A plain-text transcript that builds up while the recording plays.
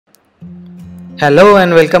Hello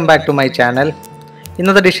and welcome back to my channel.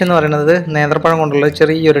 ഇന്നത്തെ dish എന്ന് പറയുന്നത് നേന്ത്രപ്പഴം കൊണ്ടുള്ള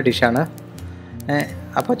ചെറിയൊരു ഡിഷാണ്.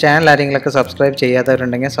 അപ്പോൾ ചാനൽ ആരെങ്കിലുമൊക്കെ സബ്സ്ക്രൈബ്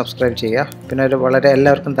ചെയ്യാത്തവരുണ്ടെങ്കിൽ സബ്സ്ക്രൈബ് ചെയ്യുക. പിന്നെ വളരെ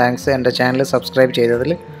എല്ലാവർക്കും താങ്ക്സ്. എൻ്റെ ചാനൽ സബ്സ്ക്രൈബ്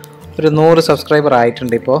ചെയ്തതിൽ ഒരു 100 സബ്സ്ക്രൈബർ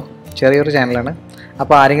ആയിട്ടുണ്ട്. ഇപ്പോൾ ചെറിയൊരു ചാനലാണ്.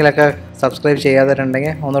 അപ്പോൾ ആരെങ്കിലുമൊക്കെ സബ്സ്ക്രൈബ്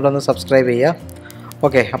ചെയ്യാത്തവരുണ്ടെങ്കിൽ ഒന്നുകൂടെ ഒന്ന് സബ്സ്ക്രൈബ് ചെയ്യുക.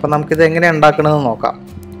 ഓക്കെ, അപ്പോൾ നമുക്കിത് എങ്ങനെ ഉണ്ടാക്കണമെന്ന് നോക്കാം.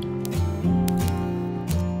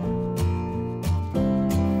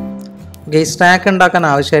 ഈ സ്നാക്ക് ഉണ്ടാക്കാൻ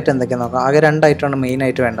ആവശ്യമായിട്ട് എന്തൊക്കെയാണെന്ന് നോക്കാം. ആകെ 2 ഐറ്റമാണ്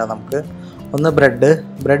മെയിനായിട്ട് വേണ്ടത് നമുക്ക്. ഒന്ന്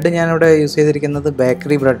ബ്രെഡ് ഞാനിവിടെ യൂസ് ചെയ്തിരിക്കുന്നത്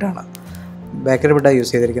ബേക്കറി ബ്രെഡാണ്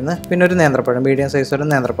യൂസ് ചെയ്തിരിക്കുന്നത്. പിന്നെ ഒരു നേന്ത്രപ്പഴം, മീഡിയം സൈസ് ഒരു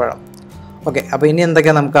നേന്ത്രപ്പഴം. ഓക്കെ, അപ്പോൾ ഇനി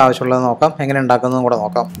എന്തൊക്കെയാണ് നമുക്ക് ആവശ്യമുള്ളത് നോക്കാം. എങ്ങനെ ഉണ്ടാക്കുന്നതും കൂടെ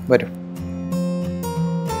നോക്കാം. വരും.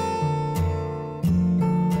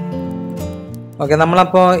 ഓക്കെ,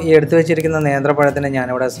 നമ്മളപ്പോൾ ഈ എടുത്തു വെച്ചിരിക്കുന്ന നേന്ത്രപ്പഴത്തിനെ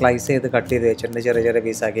ഞാനിവിടെ സ്ലൈസ് ചെയ്ത് കട്ട് ചെയ്ത് വെച്ചിട്ടുണ്ട്, ചെറിയ ചെറിയ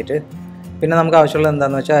പീസാക്കിയിട്ട്. പിന്നെ നമുക്ക് ആവശ്യമുള്ളത്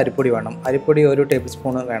എന്താണെന്ന് വെച്ചാൽ അരിപ്പൊടി വേണം. അരിപ്പൊടി 1 ടേബിൾ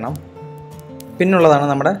സ്പൂൺ വേണം. പിന്നുള്ളതാണ്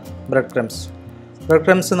നമ്മുടെ ബ്രെഡ്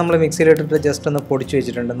ക്രംസ് നമ്മൾ മിക്സിയിലിട്ടിട്ട് ജസ്റ്റ് ഒന്ന് പൊടിച്ച്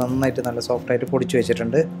വെച്ചിട്ടുണ്ട്. നന്നായിട്ട് നല്ല സോഫ്റ്റായിട്ട് പൊടിച്ച്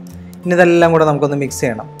വെച്ചിട്ടുണ്ട്. ഇനി ഇതെല്ലാം കൂടെ നമുക്കൊന്ന് മിക്സ്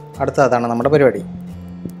ചെയ്യണം. അതാണ് നമ്മുടെ പരിപാടി.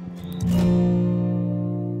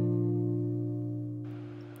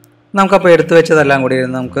 നമുക്കപ്പോൾ എടുത്തു വെച്ചതെല്ലാം കൂടി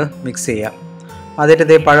ഇരുന്ന് നമുക്ക് മിക്സ് ചെയ്യാം. ആദ്യമായിട്ട്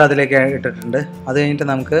ഇതേ പഴം അതിലേക്ക് ഇട്ടിട്ടുണ്ട്. അത് കഴിഞ്ഞിട്ട്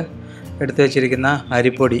നമുക്ക് എടുത്തു വെച്ചിരിക്കുന്ന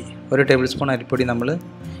അരിപ്പൊടി 1 ടേബിൾ സ്പൂൺ അരിപ്പൊടി നമ്മൾ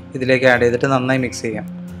ഇതിലേക്ക് ആഡ് ചെയ്തിട്ട് നന്നായി മിക്സ് ചെയ്യാം.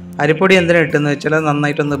 അരിപ്പൊടി എന്തിനാണ് ഇട്ടെന്ന് വെച്ചാൽ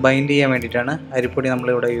നന്നായിട്ടൊന്ന് ബൈൻഡ് ചെയ്യാൻ വേണ്ടിയിട്ടാണ് അരിപ്പൊടി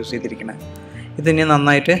നമ്മളിവിടെ യൂസ് ചെയ്തിരിക്കുന്നത്. ഇതിനി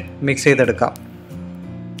നന്നായിട്ട് മിക്സ് ചെയ്തെടുക്കാം.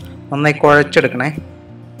 നന്നായി കുഴച്ചെടുക്കണേ.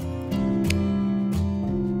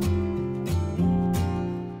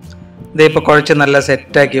 ഇതിപ്പോൾ കുഴച്ച് നല്ല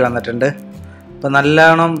സെറ്റാക്കി വന്നിട്ടുണ്ട്. ഇപ്പോൾ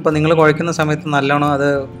നല്ലോണം നിങ്ങൾ കുഴക്കുന്ന സമയത്ത് നല്ലോണം അത്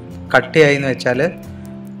കട്ടിയായി എന്ന് വെച്ചാൽ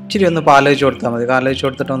ഇച്ചിരി ഒന്ന് പാലൊഴിച്ച് കൊടുത്താൽ മതി. പാലൊഴിച്ച്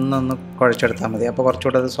കൊടുത്തിട്ട് ഒന്ന് കുഴച്ചെടുത്താൽ മതി. അപ്പോൾ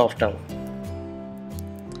കുറച്ചുകൂടെ അത് സോഫ്റ്റ് ആവും.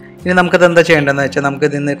 ഇനി നമുക്കത് എന്താ ചെയ്യേണ്ടതെന്ന് വെച്ചാൽ നമുക്ക്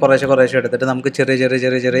ഇതിന്ന് കുറേശ്ശെ എടുത്തിട്ട് നമുക്ക്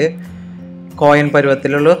ചെറിയ കോയിൻ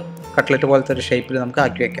പരുവത്തിലുള്ള കട്ട്ലറ്റ് പോലത്തെ ഒരു ഷേപ്പിൽ നമുക്ക്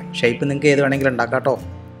ആക്കി വയ്ക്കാം. ഷേപ്പ് നിങ്ങൾക്ക് ഏത് വേണമെങ്കിലും ഉണ്ടാക്കാം കേട്ടോ.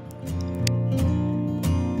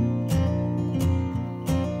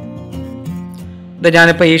 ഇത്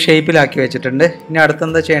ഞാനിപ്പോൾ ഈ ഷേപ്പിലാക്കി വെച്ചിട്ടുണ്ട്. ഇനി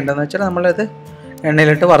അടുത്തെന്താ ചെയ്യേണ്ടതെന്ന് വെച്ചാൽ നമ്മളിത്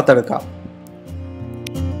എണ്ണയിലിട്ട് വറുത്തെടുക്കാം.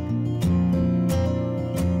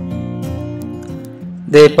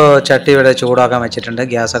 ഇതിപ്പോൾ ചട്ടി ഇവിടെ ചൂടാക്കാൻ വെച്ചിട്ടുണ്ട്.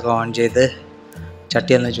 ഗ്യാസൊക്കെ ഓൺ ചെയ്ത്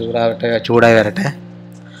ചട്ടി ഒന്ന് ചൂടായി വരട്ടെ.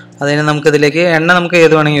 അതിന് നമുക്കിതിലേക്ക് എണ്ണ നമുക്ക്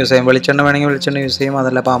ഏത് വേണമെങ്കിൽ യൂസ് ചെയ്യാം. വെളിച്ചെണ്ണ വേണമെങ്കിൽ വെളിച്ചെണ്ണ യൂസ് ചെയ്യും.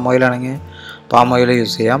 അതല്ല പാം ഓയിൽ ആണെങ്കിൽ പാം ഓയിൽ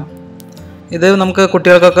യൂസ് ചെയ്യാം. ഇത് നമുക്ക്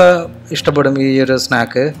കുട്ടികൾക്കൊക്കെ ഇഷ്ടപ്പെടും ഈ ഒരു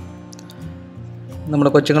സ്നാക്ക്.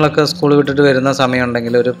 നമ്മുടെ കൊച്ചുങ്ങളൊക്കെ സ്കൂൾ വിട്ടിട്ട് വരുന്ന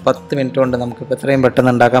സമയമുണ്ടെങ്കിൽ ഒരു 10 മിനിറ്റ് കൊണ്ട് നമുക്കിപ്പോൾ എത്രയും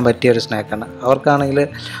പെട്ടെന്ന് ഉണ്ടാക്കാൻ പറ്റിയ ഒരു സ്നാക്കാണ്. അവർക്കാണെങ്കിൽ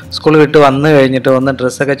സ്കൂൾ വിട്ട് വന്നു കഴിഞ്ഞിട്ട് ഒന്ന്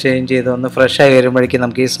ഡ്രസ്സൊക്കെ ചേഞ്ച് ചെയ്ത് ഒന്ന് ഫ്രഷായി വരുമ്പോഴേക്കും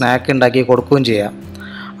നമുക്ക് ഈ സ്നാക്ക് ഉണ്ടാക്കി കൊടുക്കുകയും ചെയ്യാം.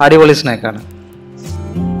 അടിപൊളി സ്നാക്കാണ്.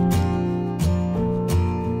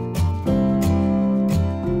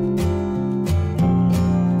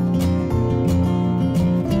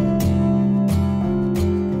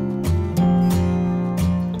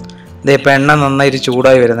 ഇതിപ്പോൾ എണ്ണ നന്നായിട്ട്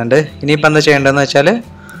ചൂടായി വരുന്നുണ്ട്. ഇനിയിപ്പോൾ എന്താ ചെയ്യേണ്ടതെന്ന് വെച്ചാൽ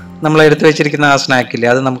നമ്മൾ എടുത്തു വെച്ചിരിക്കുന്ന ആ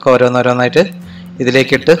സ്നാക്കില്ലേ, അത് നമുക്ക് ഓരോന്നോരോന്നായിട്ട്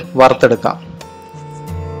ഇതിലേക്കിട്ട് വറുത്തെടുക്കാം.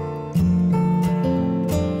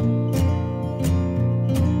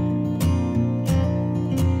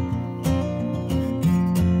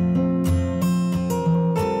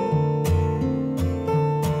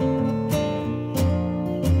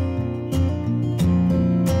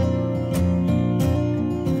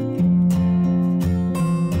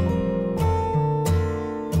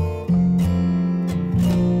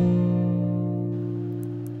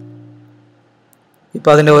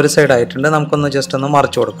 ഇപ്പോൾ അതിൻ്റെ ഒരു സൈഡ് ആയിട്ടുണ്ട്. നമുക്കൊന്ന് ജസ്റ്റ് ഒന്ന്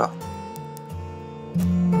മറിച്ച് കൊടുക്കാം.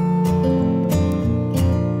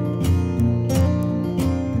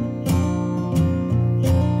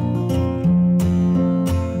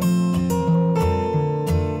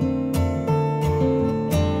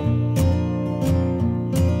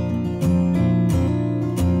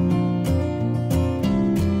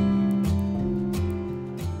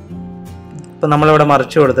 ഇപ്പോൾ നമ്മളിവിടെ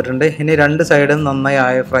മറിച്ച് കൊടുത്തിട്ടുണ്ട്. ഇനി 2 സൈഡും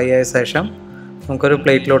നന്നായി ഫ്രൈ ആയ ശേഷം നമുക്കൊരു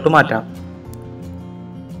പ്ലേറ്റിലോട്ട് മാറ്റാം.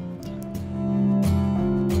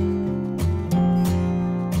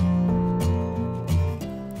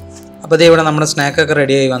 അപ്പോൾ ഇവിടെ നമ്മുടെ സ്നാക്കൊക്കെ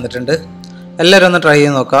റെഡിയായി വന്നിട്ടുണ്ട്. എല്ലാവരും ഒന്ന് ട്രൈ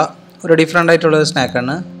ചെയ്ത് നോക്കുക. ഒരു ഡിഫറെൻ്റ് ആയിട്ടുള്ളൊരു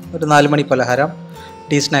സ്നാക്കാണ്. ഒരു 4 മണി പലഹാരം,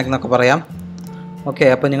 ടീ സ്നാക്ക് എന്നൊക്കെ പറയാം. ഓക്കെ,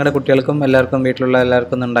 അപ്പോൾ നിങ്ങളുടെ കുട്ടികൾക്കും എല്ലാവർക്കും വീട്ടിലുള്ള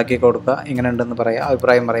എല്ലാവർക്കും ഒന്ന് ഉണ്ടാക്കി കൊടുക്കുക. ഇങ്ങനെ ഉണ്ടെന്ന് പറയാം,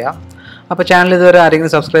 അഭിപ്രായം പറയാം. അപ്പോൾ ചാനൽ ഇതുവരെ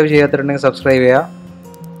ആരെങ്കിലും സബ്സ്ക്രൈബ് ചെയ്യാത്തിട്ടുണ്ടെങ്കിൽ സബ്സ്ക്രൈബ് ചെയ്യുക,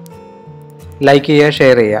 ലൈക്ക് ചെയ്യുക,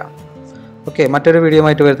 ഷെയർ ചെയ്യുക. ഓക്കെ, മറ്റൊരു വീഡിയോ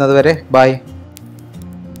ആയിട്ട് വരുന്നത് വരെ ബൈ.